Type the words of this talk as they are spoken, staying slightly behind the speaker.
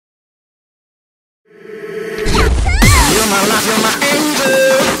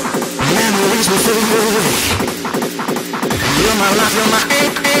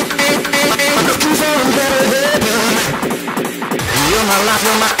my life,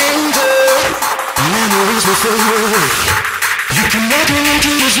 you're my angel. Memories will fill your way. You can walk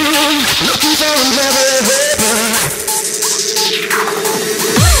into this room, looking for another heaven. 「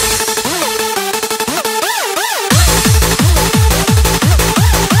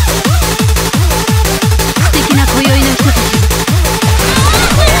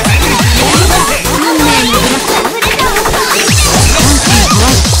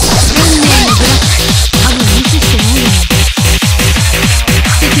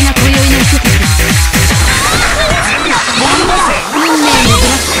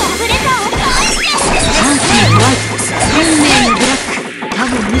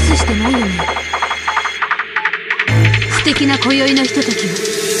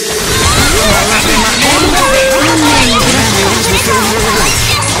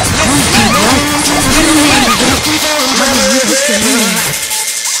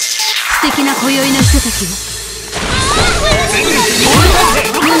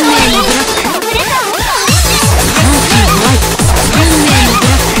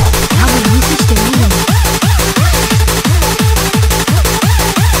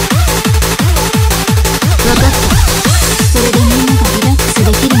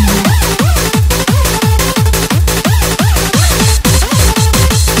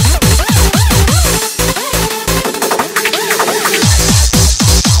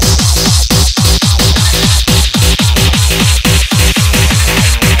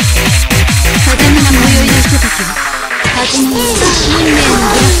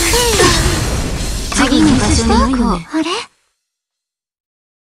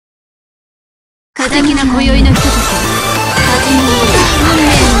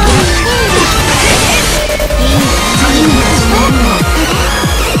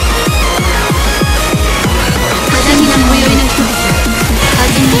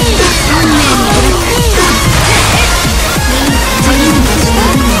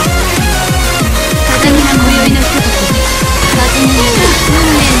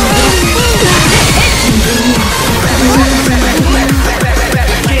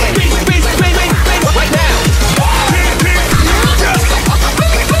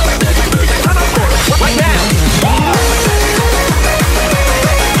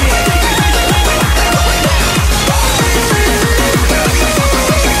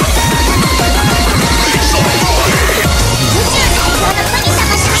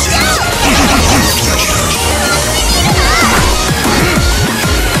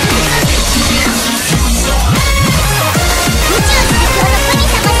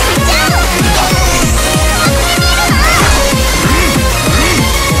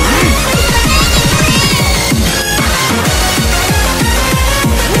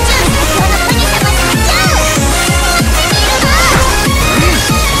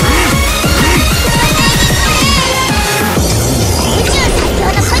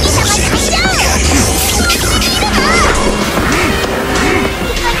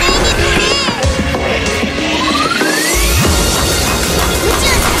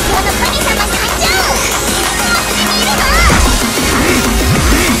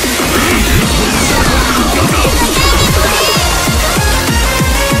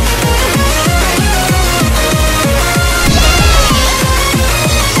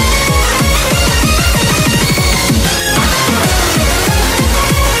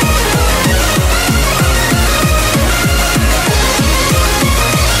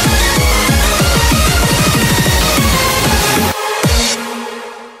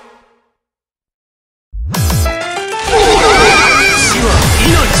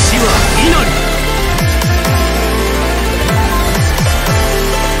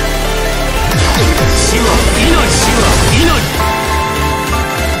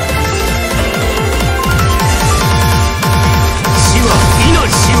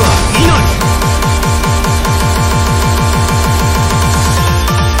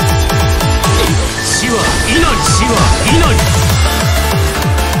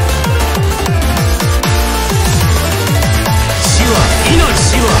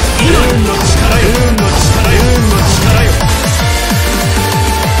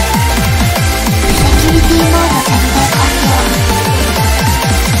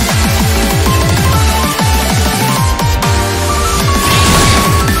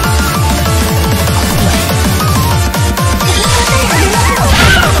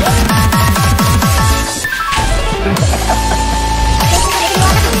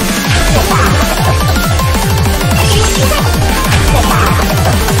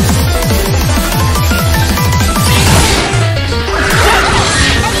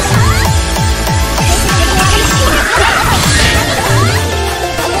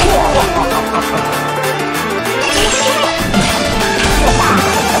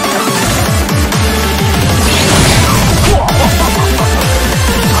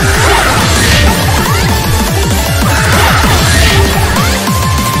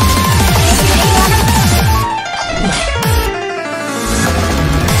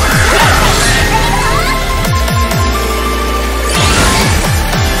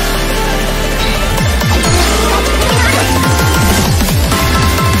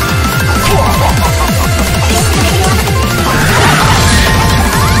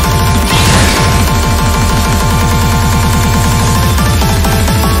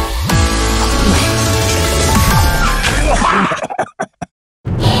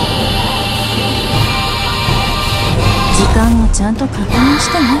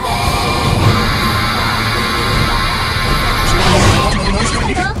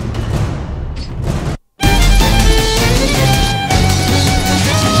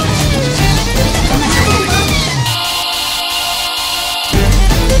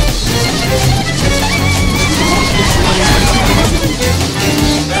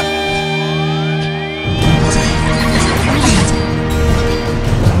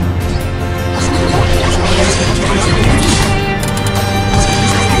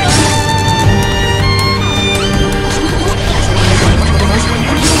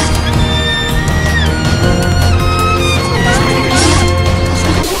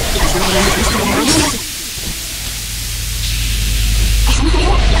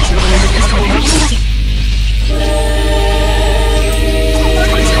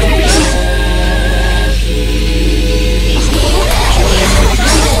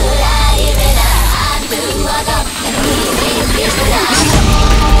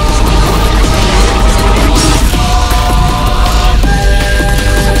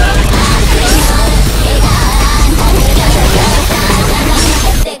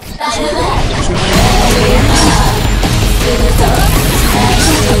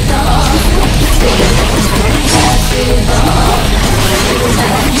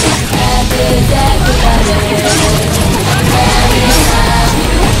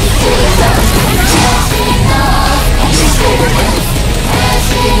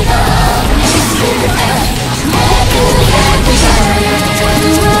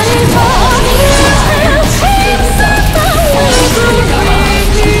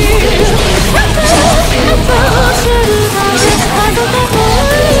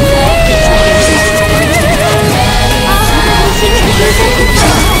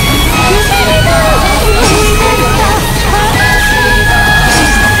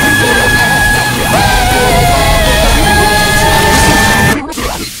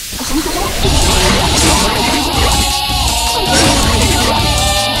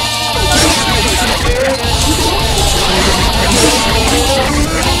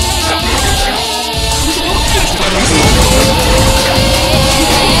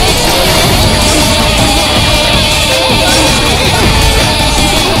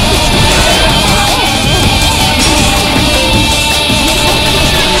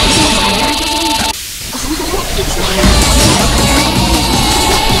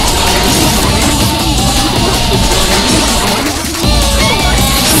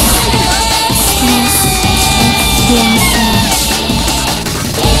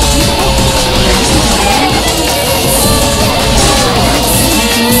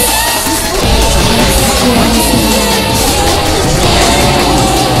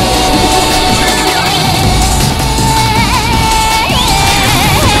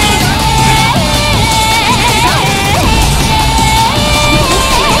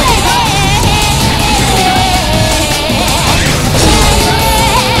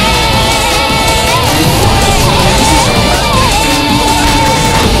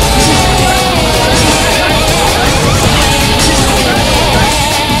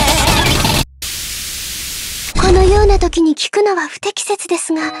時に聞くのは不適切で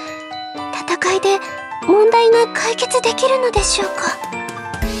すが、戦いで問題が解決できるのでしょうか。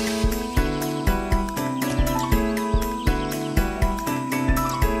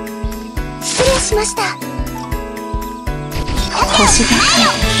失礼しました。星が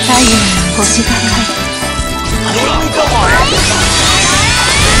太陽の星が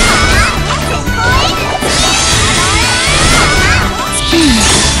月に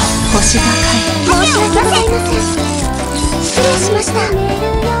星が申し訳ございません。失礼しました。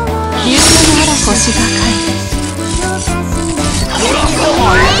流星の星が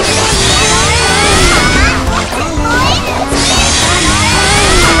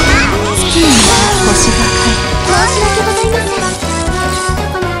月に星が申し訳ございません。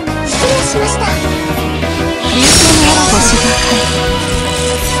失礼しました。流星の星が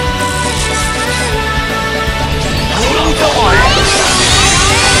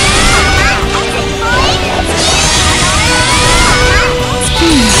月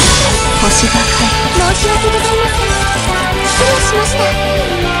に星が申し訳ございません。失礼しました。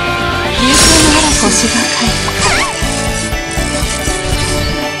流星の星が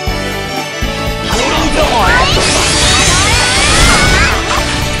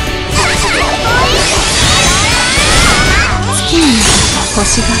月に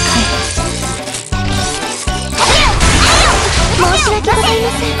星が申し訳ござい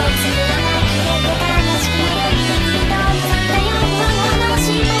ません。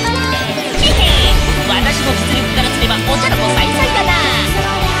私の実力からすればお茶の子さいさいだな。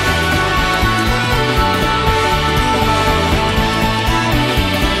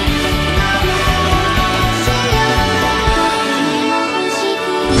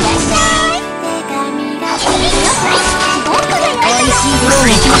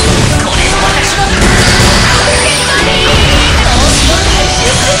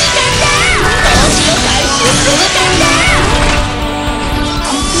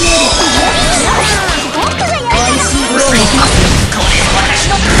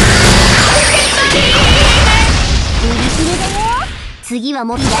次は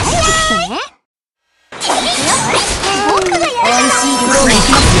もっとやってきてね。僕がやる。おいしいですね。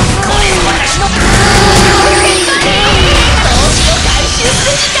これ私の投資を回収す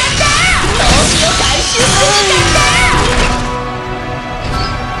る時間だ。投資を回収する時間だ。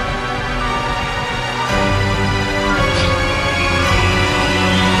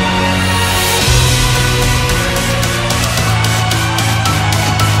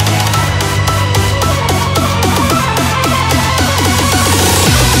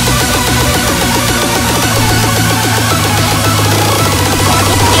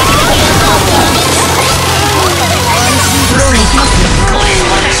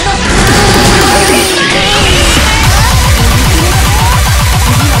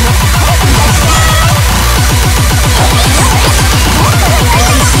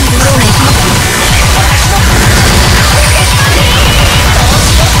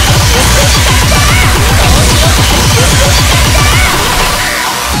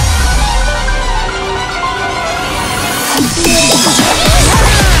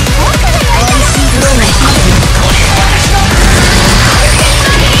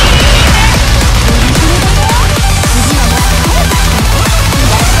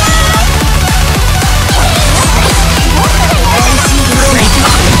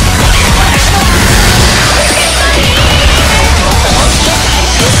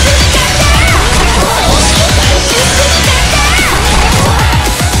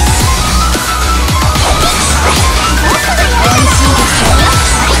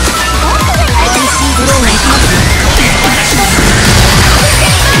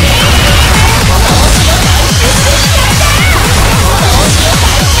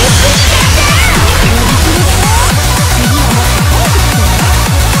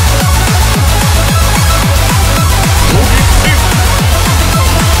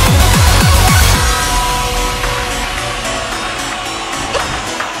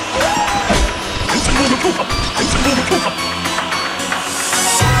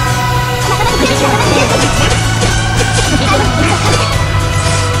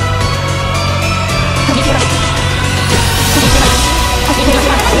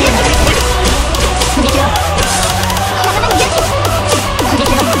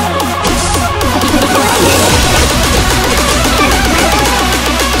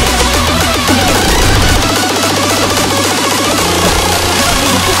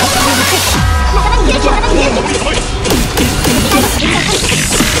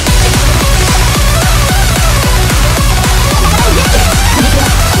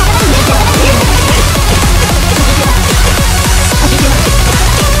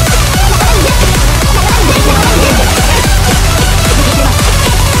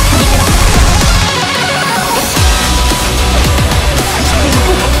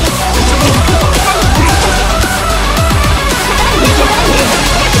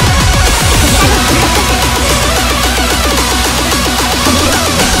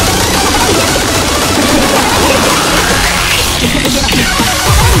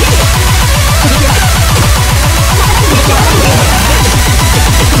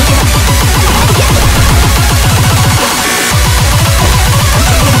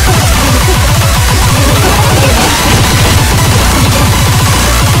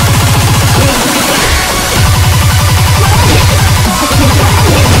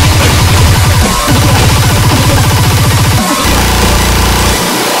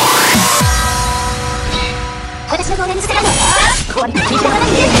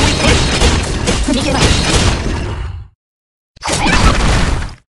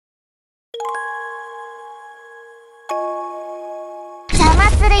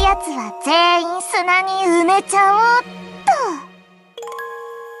やつは全員砂に埋めちゃおうっと。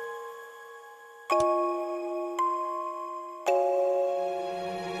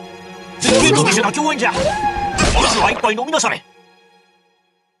絶景の店な共演じゃ。まずは一杯飲みなされ。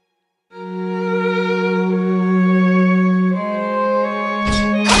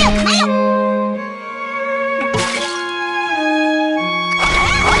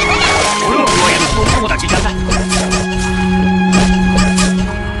俺は加えるお友達じゃな。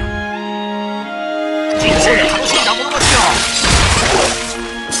人生で楽しんだもの勝ちよ。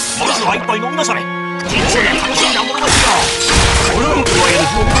まずは一杯飲みなされ。人生で楽しんだもの勝ちよ。俺は加える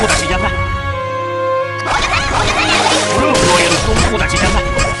お友達じゃな。俺は加えるお友達じゃな。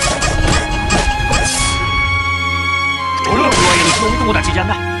俺は加えるお友達じゃ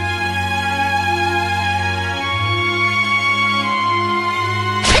な。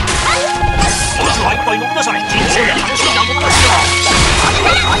まずは一杯飲みなされ。人生で楽しんだもの勝ちよ。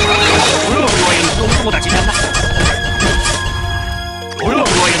俺は加えるお友達じゃな。俺は加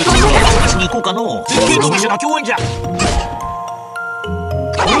えるお友達に行こうかの。絶景の店な共演じゃ。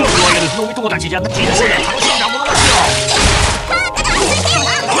る飲み友達じゃなくて楽しみなものだよ。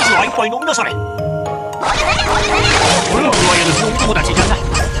まずは一杯飲みなされ。俺を加える飲み友達じゃな。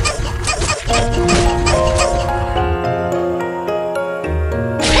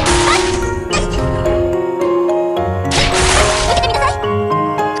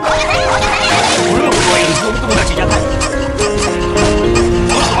俺を加える飲み友達じゃな。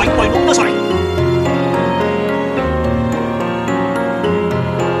まずは一杯飲みなされ。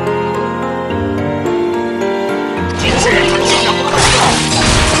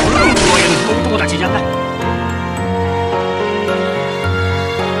友達じゃない。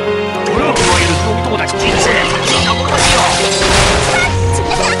俺を加える飲み友達。人生楽しみなものだよ。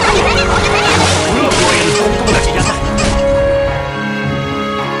俺を加える飲み友達じゃない。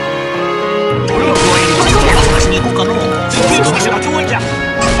俺を加える飲み友達。話しに行こうかの。人生の店が共演じゃ。ま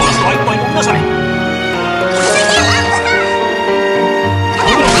ずは一杯飲みなされ。俺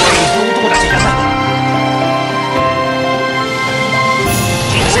を加える飲み友達じゃない。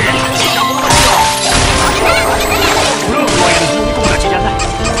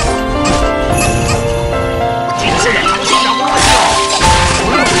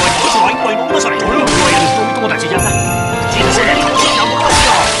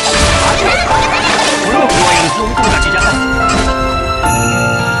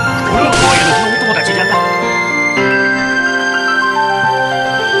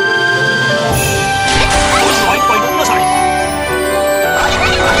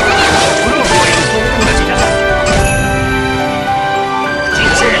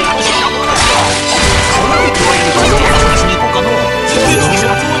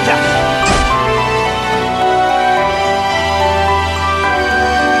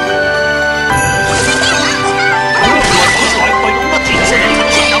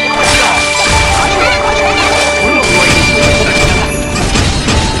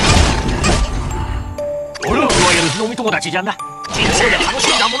じゃな。人生で楽し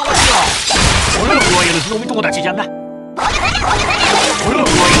みなものだよ。俺を加える飲み友達じゃな。俺を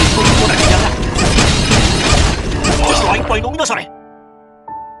加える飲み友達じゃな。まずは一杯飲みなされ。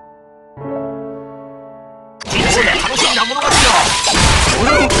人生で楽しみなものだよ。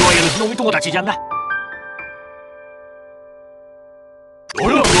俺を加える飲み友達じゃな。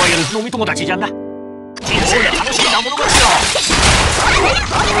俺を加える飲み友達じゃな。人生で楽しみなものだよ。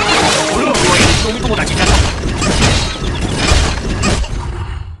俺を加える飲み友達じゃな。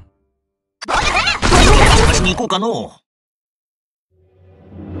に行こうかの。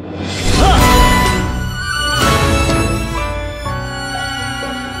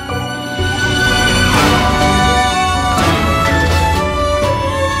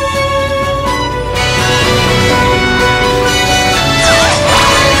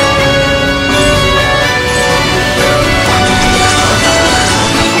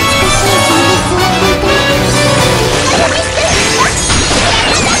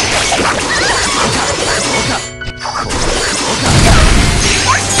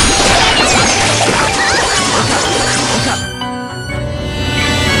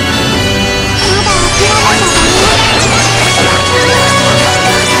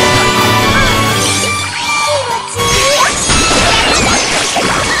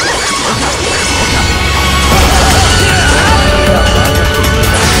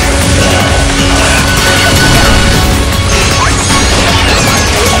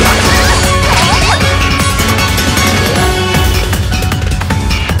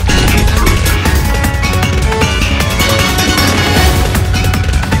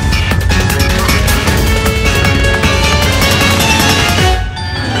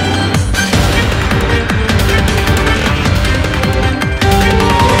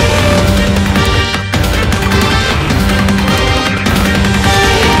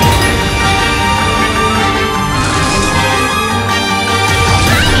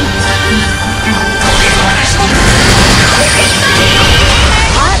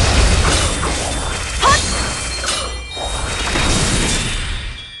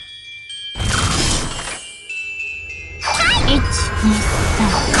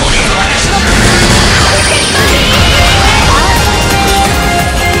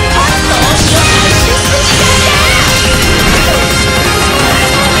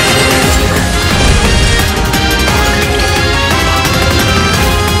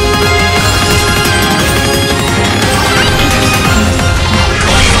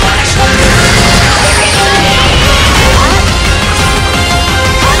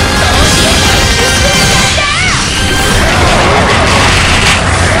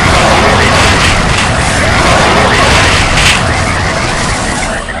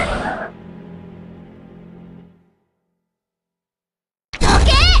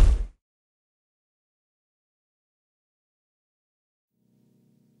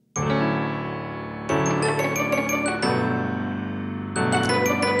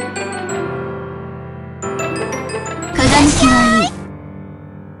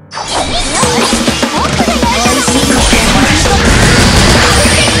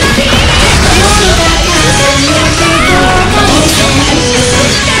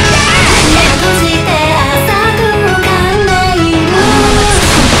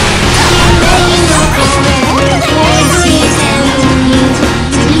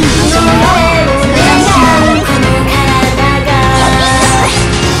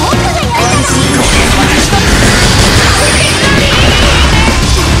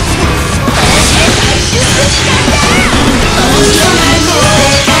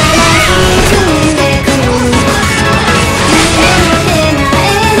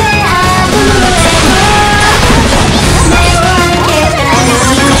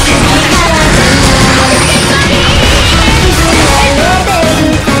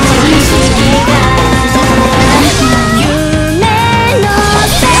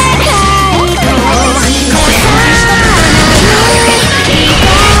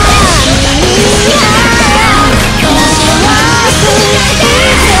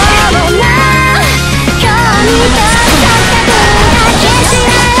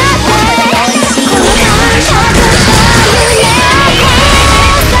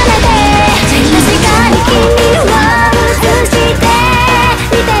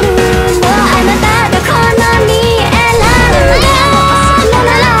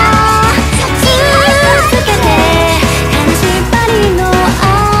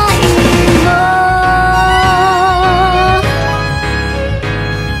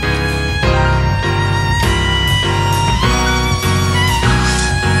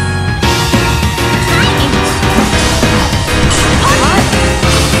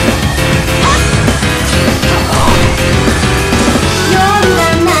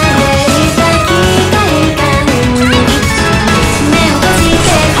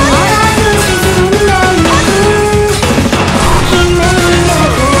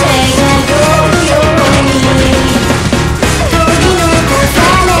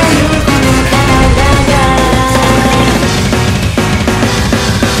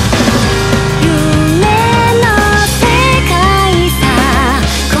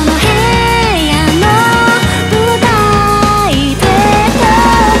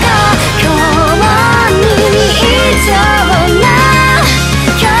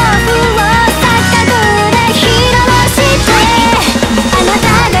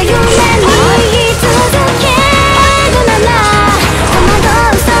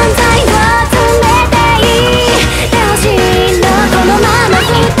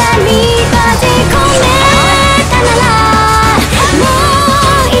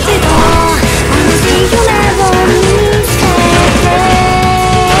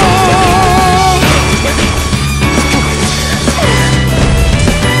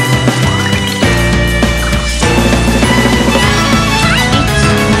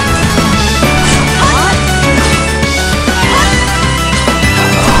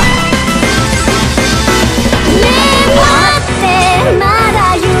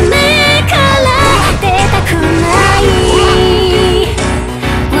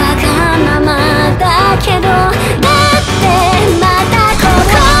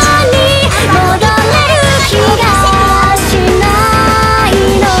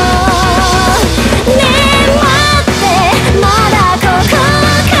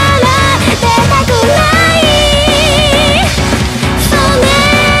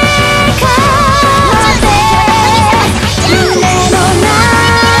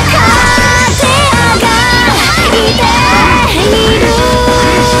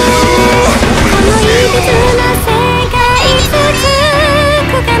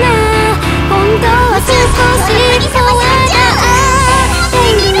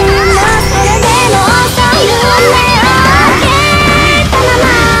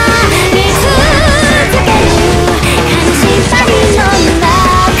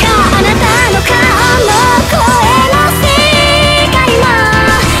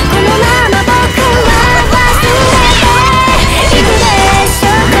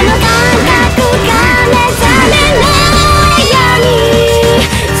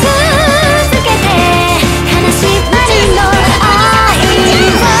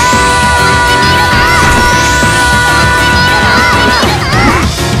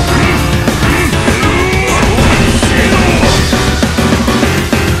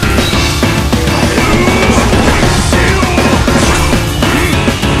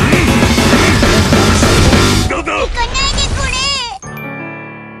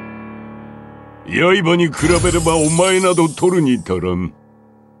刃に比べればお前など取るに足らん。